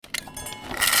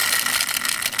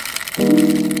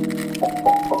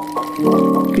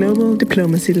Global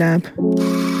Diplomacy Lab.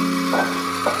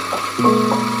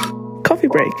 Coffee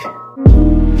break.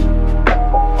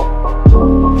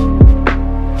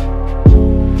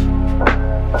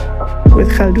 With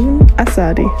Khaldoun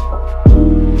Asadi.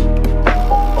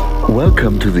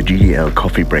 Welcome to the GDL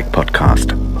Coffee Break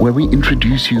podcast, where we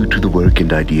introduce you to the work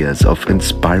and ideas of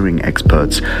inspiring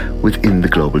experts within the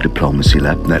Global Diplomacy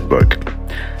Lab network.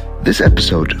 This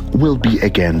episode will be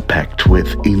again packed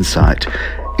with insight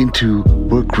into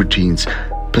work routines,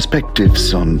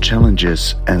 perspectives on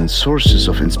challenges, and sources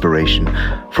of inspiration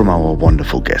from our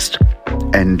wonderful guest.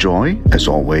 Enjoy, as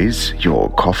always, your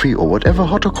coffee or whatever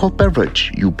hot or cold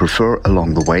beverage you prefer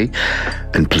along the way,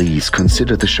 and please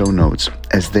consider the show notes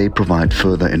as they provide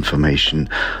further information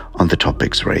on the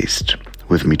topics raised.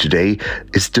 With me today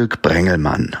is Dirk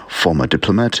Brengelmann, former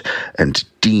diplomat and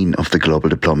Dean of the Global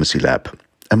Diplomacy Lab.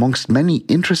 Amongst many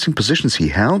interesting positions he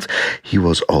held, he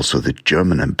was also the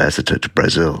German ambassador to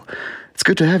Brazil. It's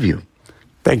good to have you.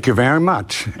 Thank you very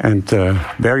much, and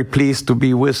very pleased to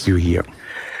be with you here.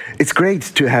 It's great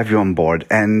to have you on board.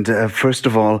 And first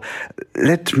of all,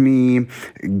 let me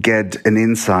get an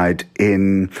insight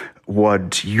in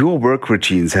what your work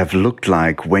routines have looked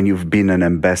like when you've been an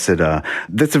ambassador.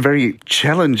 That's a very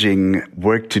challenging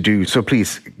work to do. So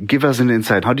please, give us an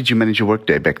insight. How did you manage your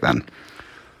workday back then?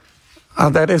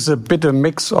 That is a bit a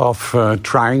mix of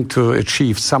trying to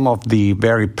achieve some of the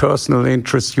very personal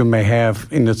interests you may have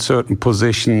in a certain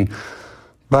position.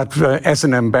 But as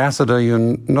an ambassador,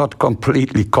 you're not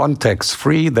completely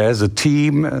context-free. There's a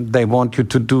team. They want you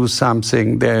to do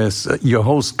something. There's your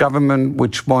host government,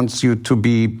 which wants you to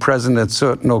be present at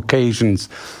certain occasions.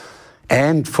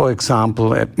 And, for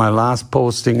example, at my last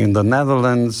posting in the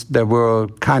Netherlands, there were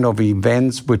kind of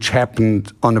events which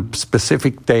happened on a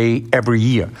specific day every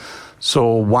year.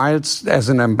 So whilst as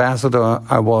an ambassador,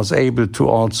 I was able to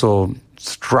also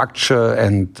structure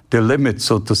and delimit,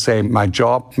 so to say, my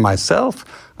job myself,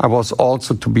 I was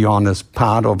also, to be honest,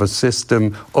 part of a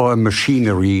system or a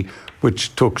machinery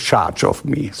which took charge of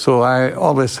me. So I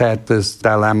always had this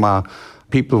dilemma.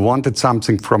 People wanted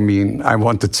something from me, and I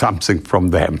wanted something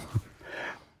from them.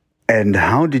 And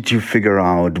how did you figure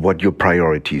out what your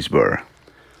priorities were?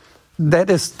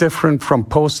 That is different from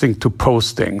posting to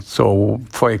posting. So,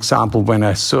 for example, when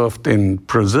I served in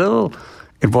Brazil,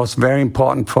 it was very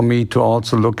important for me to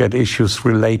also look at issues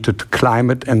related to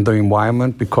climate and the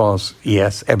environment because,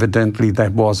 yes, evidently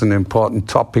that was an important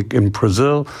topic in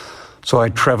Brazil. So I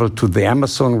traveled to the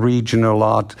Amazon region a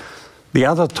lot. The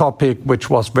other topic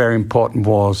which was very important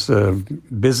was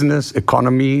business,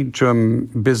 economy. German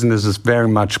business is very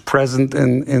much present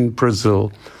in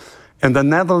Brazil. In the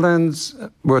Netherlands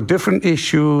were different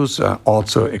issues,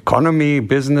 also economy,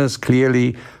 business,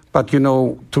 clearly. But, you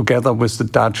know, together with the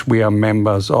Dutch, we are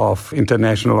members of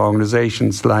international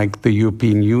organizations like the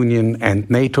European Union and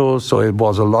NATO. So it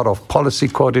was a lot of policy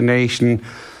coordination.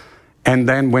 And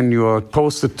then when you are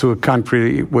posted to a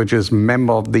country which is a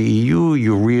member of the EU,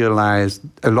 you realize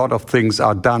a lot of things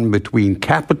are done between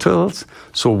capitals.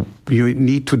 So you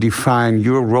need to define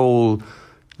your role,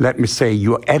 let me say,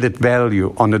 your added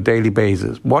value on a daily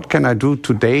basis. What can I do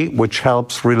today which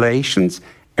helps relations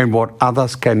and what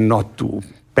others cannot do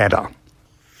better?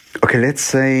 Okay, let's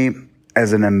say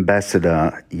as an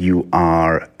ambassador, you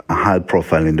are a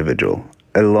high-profile individual.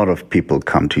 A lot of people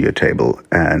come to your table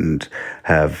and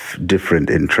have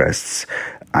different interests.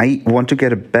 I want to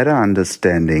get a better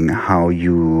understanding how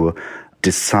you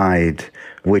decide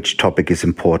which topic is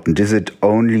important. Is it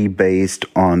only based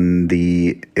on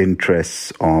the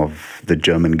interests of the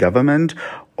German government,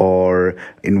 or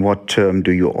in what term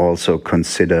do you also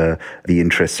consider the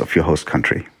interests of your host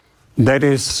country? That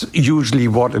is usually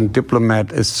what a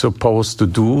diplomat is supposed to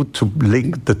do, to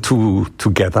link the two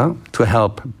together, to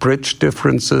help bridge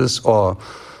differences or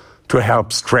to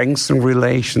help strengthen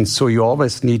relations. So you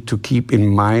always need to keep in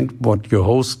mind what your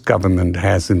host government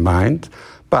has in mind.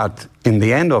 But in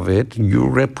the end of it, you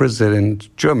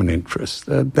represent German interests.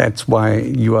 That's why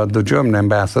you are the German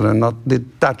ambassador, not the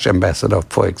Dutch ambassador,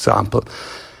 for example.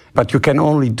 But you can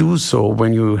only do so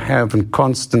when you have a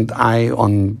constant eye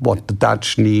on what the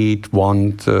Dutch need,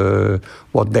 want,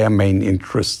 what their main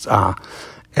interests are.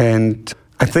 And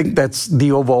I think that's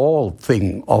the overall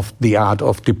thing of the art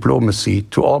of diplomacy,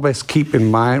 to always keep in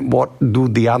mind what do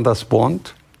the others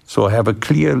want. So have a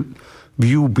clear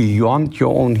view beyond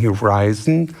your own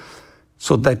horizon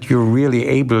so that you're really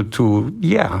able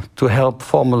to help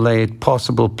formulate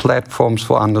possible platforms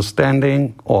for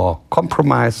understanding or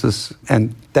compromises,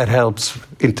 and that helps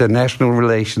international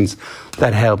relations,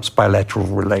 that helps bilateral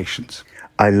relations.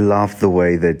 I love the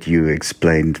way that you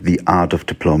explained the art of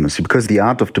diplomacy, because the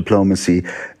art of diplomacy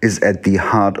is at the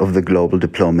heart of the Global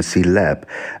Diplomacy Lab.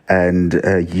 And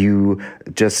you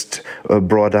just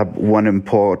brought up one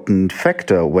important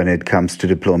factor when it comes to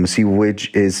diplomacy,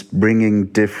 which is bringing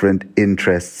different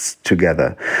interests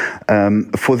together.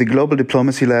 For the Global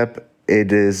Diplomacy Lab,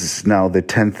 it is now the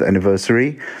 10th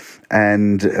anniversary.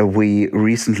 And we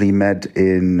recently met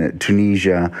in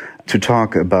Tunisia to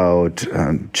talk about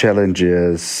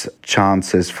challenges,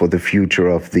 chances for the future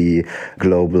of the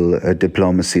Global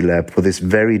Diplomacy Lab for this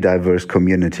very diverse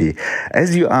community.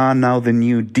 As you are now the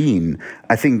new dean,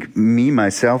 I think me,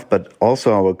 myself, but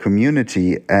also our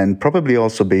community and probably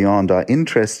also beyond are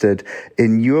interested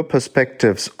in your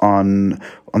perspectives on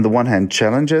the one hand,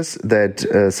 challenges that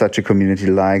such a community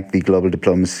like the Global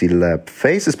Diplomacy Lab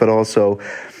faces, but also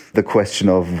the question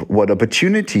of what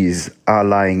opportunities are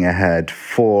lying ahead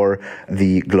for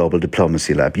the Global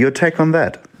Diplomacy Lab. Your take on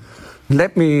that?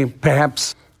 Let me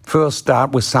perhaps first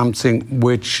start with something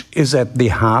which is at the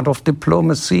heart of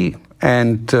diplomacy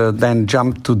and then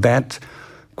jump to that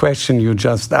question you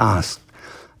just asked.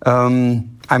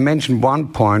 I mentioned one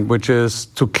point, which is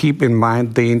to keep in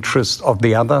mind the interests of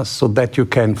the others so that you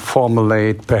can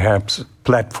formulate perhaps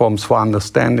platforms for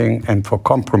understanding and for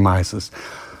compromises.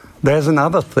 There's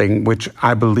another thing which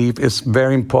I believe is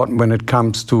very important when it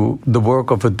comes to the work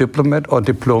of a diplomat or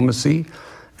diplomacy,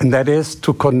 and that is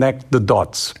to connect the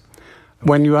dots.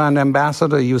 When you are an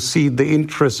ambassador, you see the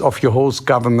interests of your host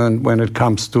government when it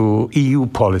comes to EU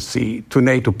policy, to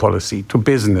NATO policy, to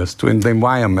business, to the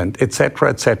environment, etc.,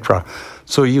 etc.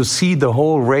 So you see the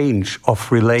whole range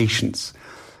of relations.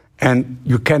 And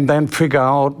you can then figure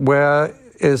out where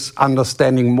is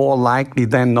understanding more likely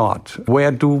than not? Where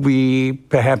do we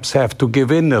perhaps have to give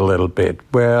in a little bit?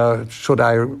 Where should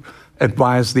I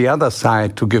advise the other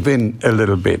side to give in a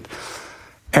little bit?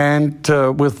 And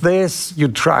with this, you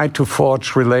try to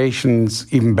forge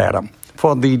relations even better.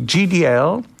 For the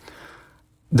GDL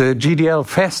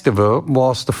Festival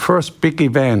was the first big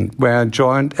event where I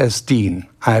joined as dean.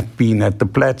 I've been at the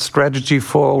Plaid Strategy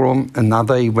Forum,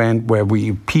 another event where we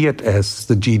appeared as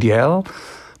the GDL.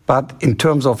 But in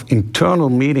terms of internal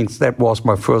meetings, that was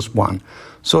my first one.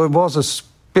 So it was a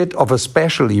bit of a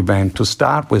special event to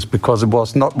start with because it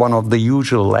was not one of the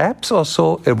usual labs or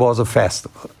so, it was a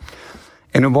festival.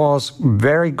 And it was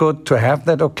very good to have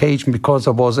that occasion because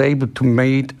I was able to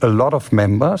meet a lot of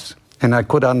members and I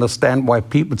could understand why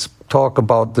people talk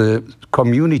about the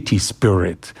community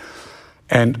spirit.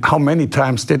 And how many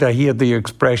times did I hear the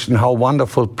expression, how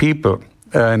wonderful people.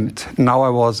 And now I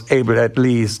was able at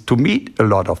least to meet a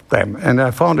lot of them. And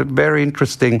I found it very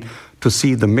interesting to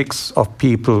see the mix of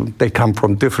people. They come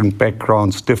from different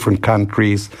backgrounds, different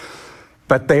countries,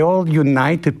 but they all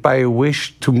united by a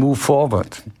wish to move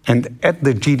forward. And at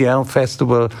the GDL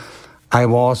Festival, I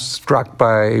was struck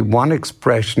by one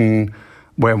expression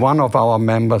where one of our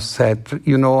members said,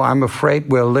 I'm afraid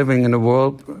we're living in a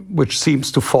world which seems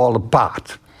to fall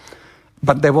apart.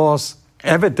 But there was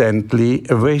evidently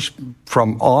a wish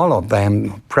from all of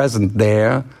them present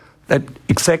there that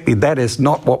exactly that is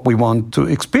not what we want to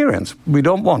experience. We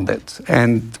don't want it.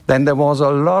 And then there was a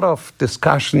lot of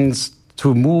discussions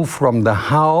to move from the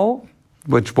how,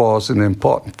 which was an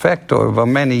important factor. Over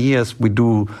many years, we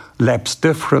do labs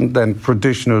different than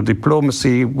traditional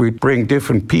diplomacy. We bring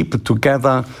different people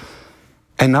together.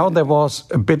 And now there was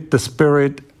a bit the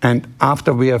spirit. And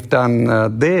after we have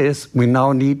done this, we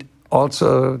now need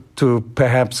also to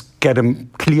perhaps get a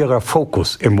clearer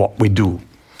focus in what we do.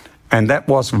 And that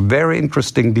was a very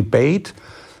interesting debate.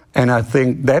 And I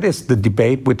think that is the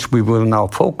debate which we will now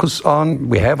focus on.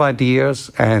 We have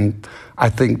ideas, and I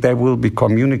think they will be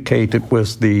communicated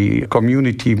with the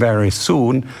community very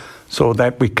soon so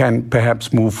that we can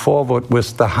perhaps move forward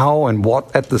with the how and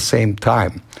what at the same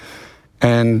time.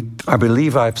 And I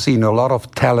believe I've seen a lot of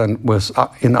talent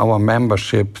in our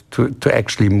membership to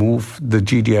actually move the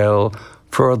GDL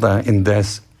further in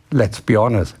this, let's be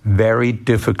honest, very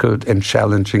difficult and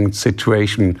challenging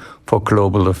situation for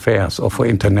global affairs or for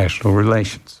international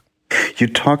relations. You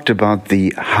talked about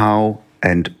the how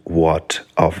and what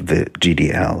of the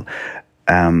GDL,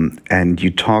 and you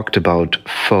talked about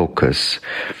focus.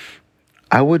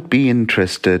 I would be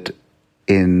interested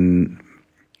in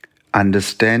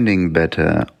understanding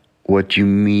better what you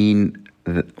mean,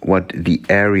 what the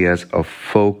areas of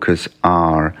focus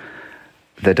are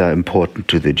that are important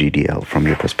to the GDL from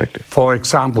your perspective. For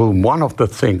example, one of the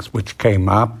things which came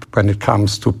up when it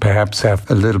comes to perhaps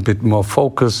have a little bit more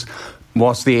focus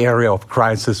was the area of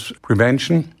crisis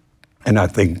prevention. And I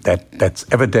think that's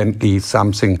evidently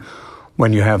something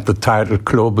when you have the title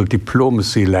Global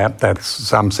Diplomacy Lab, that's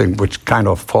something which kind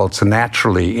of falls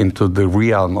naturally into the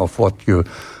realm of what you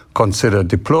consider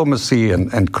diplomacy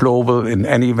and global in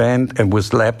any event. And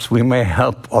with labs, we may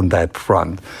help on that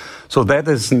front. So that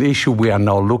is an issue we are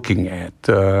now looking at,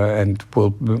 and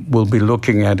we'll be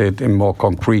looking at it in more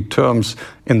concrete terms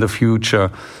in the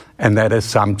future. And that is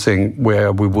something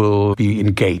where we will be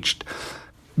engaged.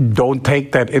 Don't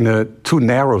take that in a too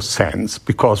narrow sense,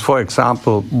 because, for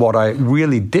example, what I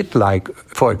really did like,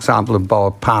 for example,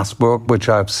 about past work, which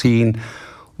I've seen,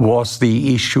 was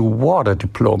the issue water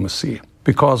diplomacy.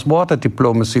 Because water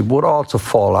diplomacy would also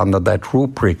fall under that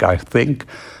rubric, I think,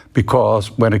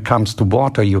 because when it comes to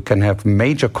water, you can have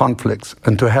major conflicts.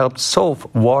 And to help solve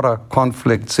water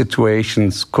conflict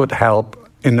situations could help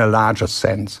in a larger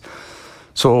sense.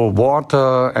 So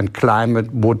water and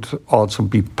climate would also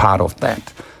be part of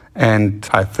that. And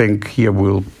I think here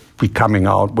we'll be coming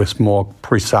out with more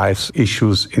precise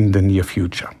issues in the near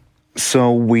future.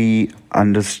 So we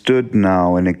understood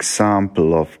now an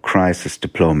example of crisis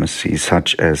diplomacy,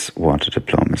 such as water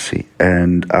diplomacy.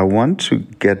 And I want to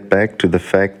get back to the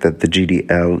fact that the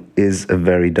GDL is a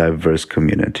very diverse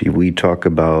community. We talk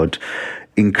about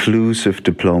inclusive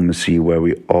diplomacy, where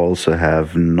we also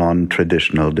have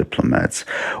non-traditional diplomats.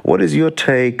 What is your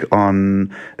take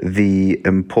on the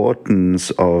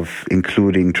importance of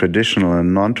including traditional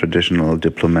and non-traditional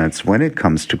diplomats when it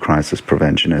comes to crisis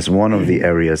prevention as one of the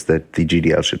areas that the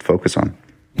GDL should focus on?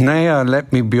 Naya,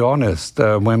 let me be honest.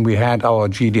 When we had our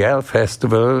GDL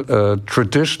festival,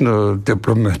 traditional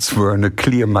diplomats were in a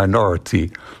clear minority.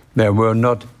 There were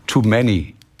not too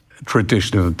many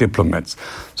traditional diplomats.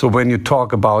 So when you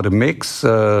talk about a mix,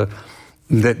 the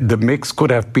mix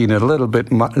could have been a little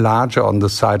bit larger on the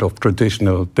side of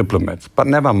traditional diplomats. But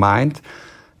never mind,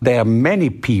 there are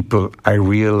many people, I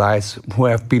realize, who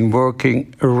have been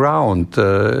working around,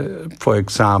 for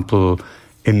example,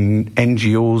 in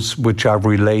NGOs which are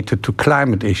related to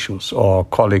climate issues, or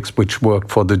colleagues which work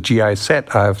for the GIZ.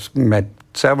 I've met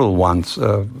several ones,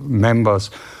 members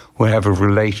who have a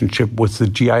relationship with the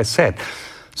GIZ.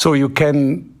 So you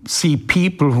can see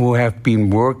people who have been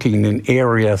working in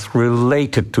areas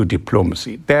related to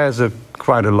diplomacy. There's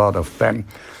quite a lot of them.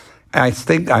 I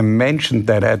think I mentioned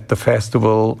that at the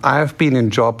festival. I've been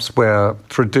in jobs where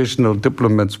traditional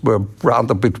diplomats were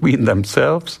rather between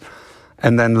themselves.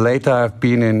 And then later I've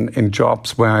been in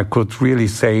jobs where I could really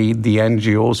say the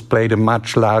NGOs played a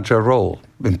much larger role.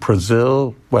 In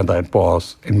Brazil, whether it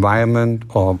was environment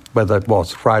or whether it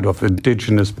was right of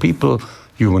indigenous people,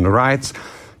 human rights,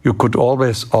 you could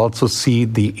always also see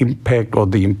the impact or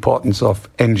the importance of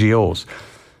NGOs.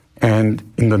 And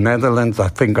in the Netherlands, I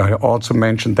think I also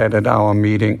mentioned that at our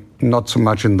meeting, not so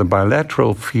much in the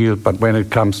bilateral field, but when it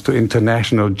comes to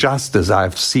international justice,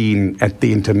 I've seen at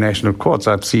the international courts,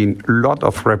 I've seen a lot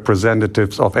of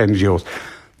representatives of NGOs.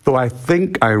 So I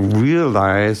think I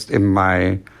realized in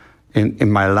my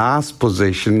last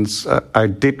positions, I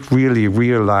did really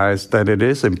realize that it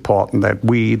is important that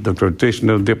we, the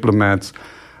traditional diplomats,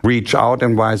 reach out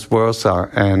and vice versa.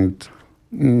 And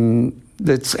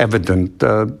it's evident.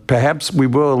 Perhaps we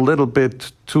were a little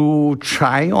bit too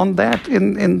shy on that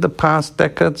in the past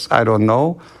decades. I don't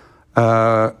know.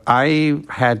 I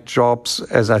had jobs,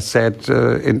 as I said,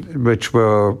 which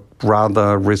were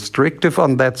rather restrictive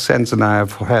on that sense, and I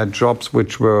have had jobs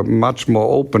which were much more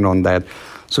open on that.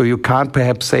 So you can't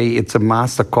perhaps say it's a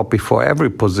master copy for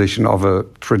every position of a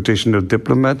traditional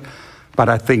diplomat. But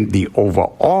I think the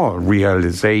overall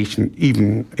realization,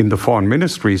 even in the foreign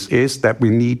ministries, is that we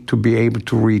need to be able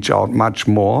to reach out much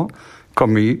more,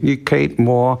 communicate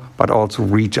more, but also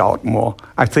reach out more.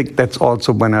 I think that's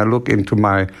also when I look into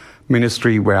my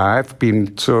ministry, where I've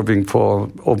been serving for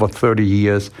over 30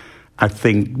 years, I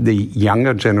think the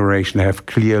younger generation have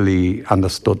clearly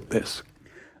understood this.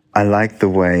 I like the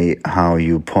way how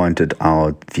you pointed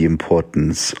out the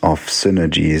importance of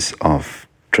synergies of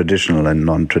traditional and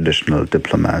non-traditional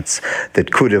diplomats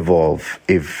that could evolve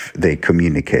if they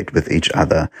communicate with each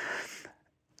other.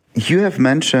 You have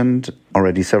mentioned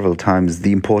already several times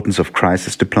the importance of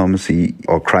crisis diplomacy,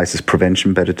 or crisis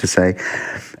prevention, better to say,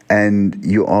 and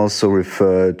you also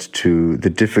referred to the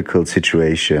difficult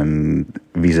situation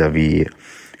vis-à-vis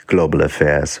global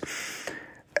affairs.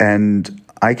 And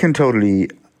I can totally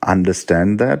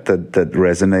understand that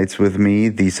resonates with me.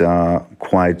 These are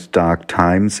quite dark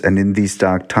times, and in these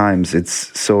dark times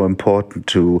it's so important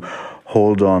to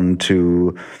hold on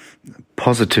to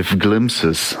positive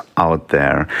glimpses out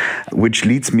there, which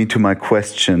leads me to my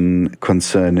question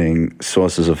concerning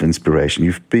sources of inspiration.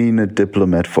 You've been a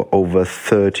diplomat for over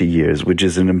 30 years, which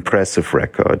is an impressive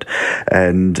record.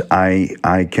 And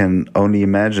I can only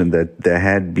imagine that there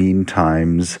had been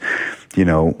times,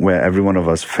 where every one of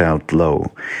us felt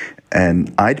low.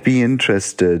 And I'd be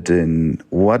interested in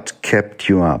what kept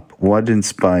you up, what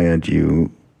inspired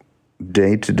you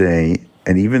day to day,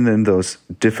 and even in those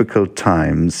difficult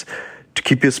times, to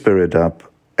keep your spirit up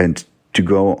and to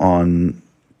go on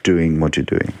doing what you're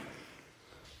doing.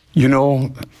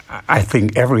 I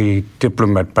think every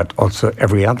diplomat, but also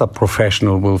every other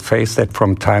professional will face that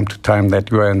from time to time, that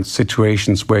you are in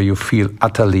situations where you feel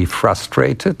utterly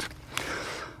frustrated.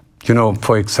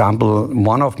 For example,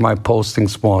 one of my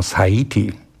postings was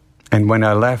Haiti. And when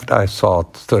I left, I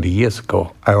thought 30 years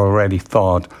ago, I already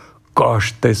thought,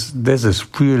 gosh, this is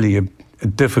really a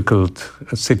difficult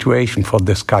situation for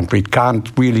this country. It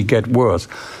can't really get worse.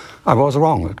 I was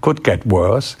wrong. It could get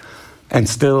worse. And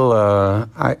still,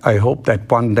 I hope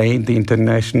that one day the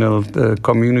international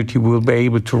community will be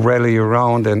able to rally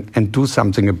around and do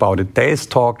something about it. There is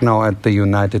talk now at the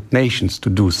United Nations to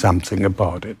do something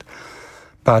about it.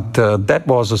 But that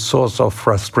was a source of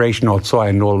frustration. Also, I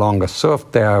no longer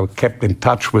served there. I kept in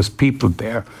touch with people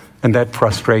there, and that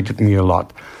frustrated me a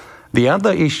lot. The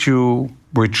other issue,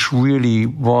 which really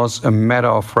was a matter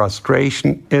of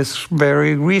frustration, is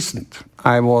very recent.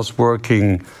 I was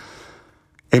working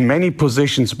in many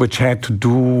positions which had to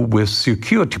do with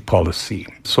security policy.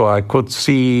 So I could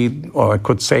say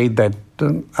that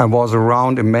I was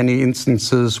around in many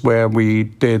instances where we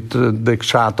did the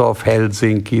Charter of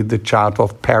Helsinki, the Charter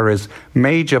of Paris,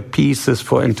 major pieces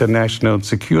for international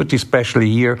security, especially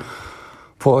here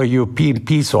for a European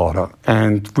peace order.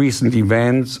 And recent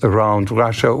events around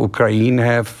Russia, Ukraine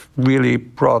have really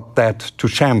brought that to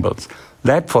shambles.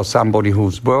 That, for somebody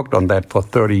who's worked on that for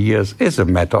 30 years, is a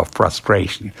matter of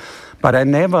frustration. But I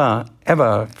never,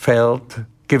 ever felt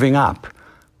giving up,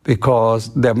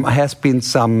 because there has been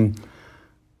some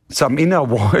inner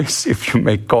voice, if you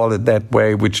may call it that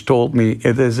way, which told me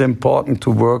it is important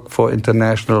to work for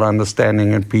international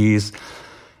understanding and peace.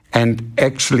 And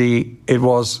actually, it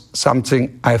was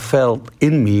something I felt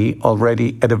in me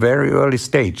already at a very early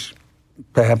stage.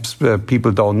 Perhaps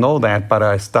people don't know that, but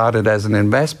I started as an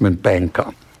investment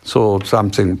banker. So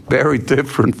something very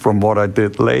different from what I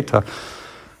did later.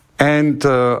 And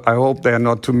I hope there are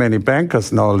not too many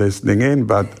bankers now listening in,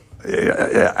 but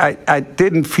I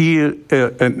didn't feel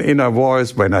an inner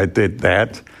voice when I did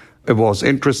that. It was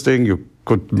interesting. You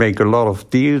could make a lot of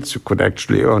deals. You could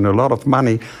actually earn a lot of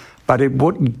money, but it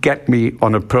wouldn't get me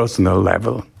on a personal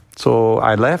level. So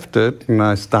I left it and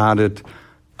I started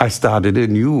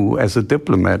anew as a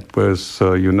diplomat with,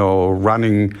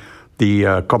 running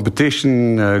the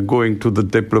competition, going to the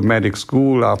diplomatic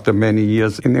school after many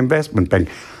years in investment bank.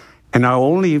 And I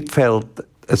only felt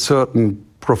a certain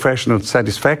professional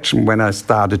satisfaction when I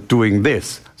started doing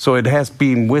this. So it has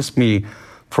been with me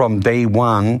from day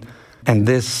one. And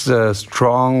this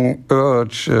strong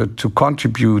urge to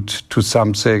contribute to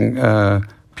something,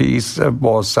 peace,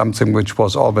 was something which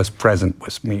was always present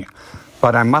with me.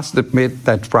 But I must admit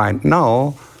that right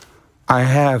now, I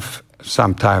have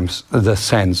sometimes the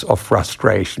sense of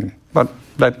frustration. But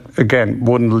that, again,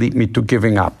 wouldn't lead me to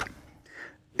giving up.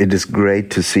 It is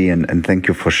great to see, and thank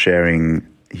you for sharing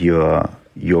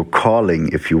your calling,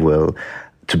 if you will,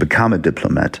 to become a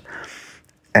diplomat.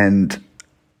 And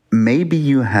maybe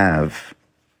you have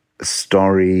a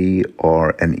story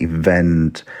or an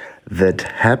event that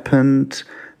happened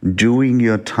during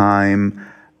your time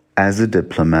as a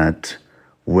diplomat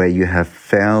where you have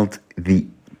felt the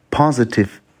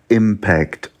positive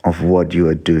impact of what you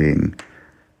are doing.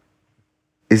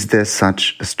 Is there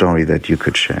such a story that you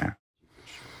could share?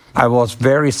 I was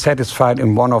very satisfied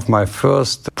in one of my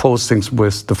first postings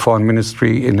with the foreign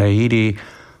ministry in Haiti,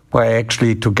 where I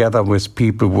actually, together with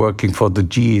people working for the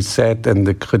GEZ and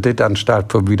the Kreditanstalt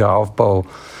für Wiederaufbau,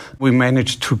 we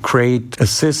managed to create a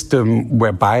system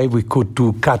whereby we could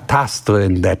do Kadastre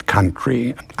in that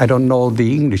country. I don't know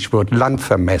the English word,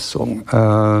 Landvermessung.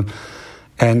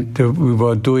 And we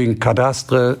were doing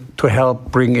Kadastre to help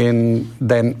bring in,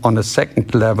 then on a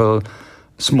second level,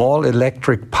 small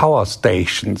electric power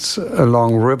stations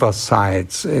along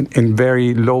riversides in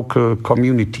very local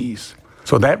communities.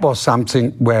 So that was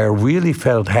something where I really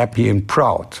felt happy and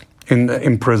proud.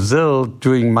 In Brazil,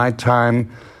 during my time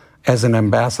as an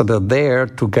ambassador there,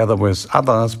 together with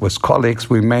others, with colleagues,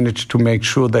 we managed to make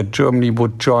sure that Germany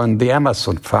would join the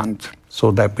Amazon Fund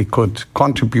so that we could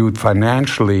contribute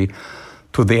financially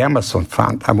to the Amazon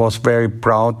Fund. I was very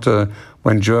proud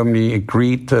when Germany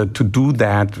agreed to do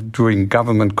that during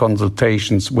government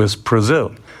consultations with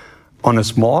Brazil. On a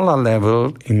smaller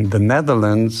level, in the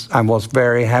Netherlands, I was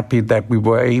very happy that we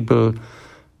were able,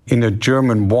 in a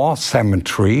German war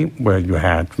cemetery, where you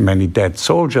had many dead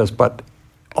soldiers, but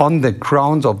on the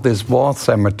grounds of this war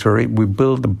cemetery, we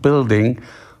built a building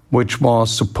which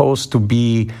was supposed to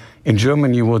be, in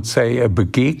German you would say, a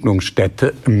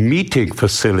Begegnungsstätte, a meeting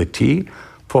facility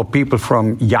for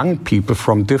young people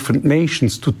from different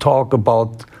nations to talk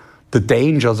about the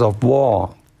dangers of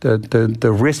war,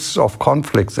 the risks of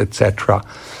conflicts, etc.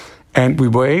 And we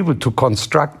were able to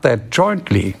construct that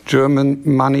jointly, German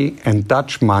money and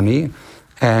Dutch money.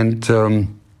 And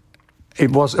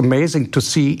it was amazing to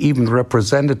see even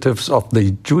representatives of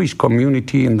the Jewish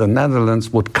community in the Netherlands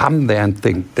would come there and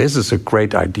think, this is a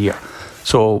great idea.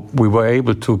 So we were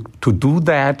able to do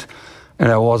that,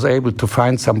 and I was able to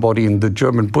find somebody in the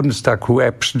German Bundestag who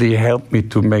actually helped me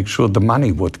to make sure the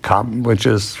money would come, which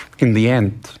is, in the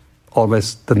end,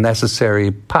 always the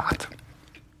necessary part.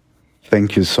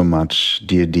 Thank you so much,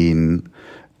 dear Dean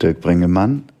Dirk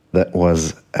Brengelmann. That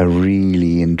was a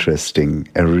really interesting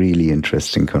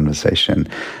conversation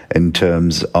in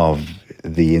terms of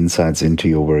the insights into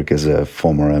your work as a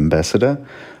former ambassador,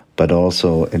 but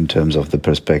also in terms of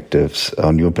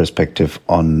your perspective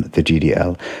on the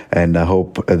GDL. And I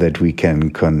hope that we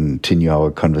can continue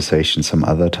our conversation some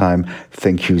other time.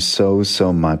 Thank you so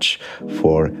much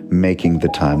for making the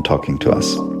time talking to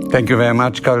us. Thank you very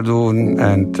much, Khaldun,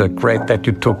 and great that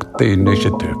you took the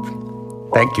initiative.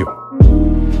 Thank you.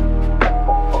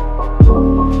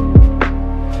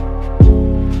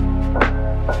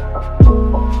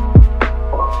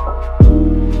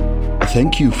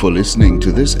 Thank you for listening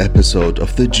to this episode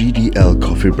of the GDL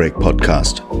Coffee Break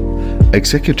podcast.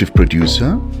 Executive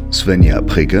producer Svenja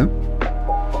Prigge,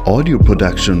 audio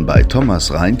production by Thomas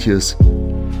Reintjes,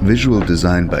 visual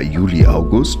design by Juli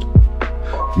August,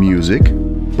 music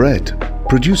Bread,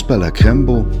 produced by La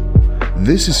Crembo.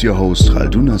 This is your host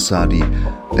Khaldun Asadi,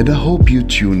 and I hope you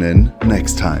tune in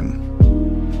next time.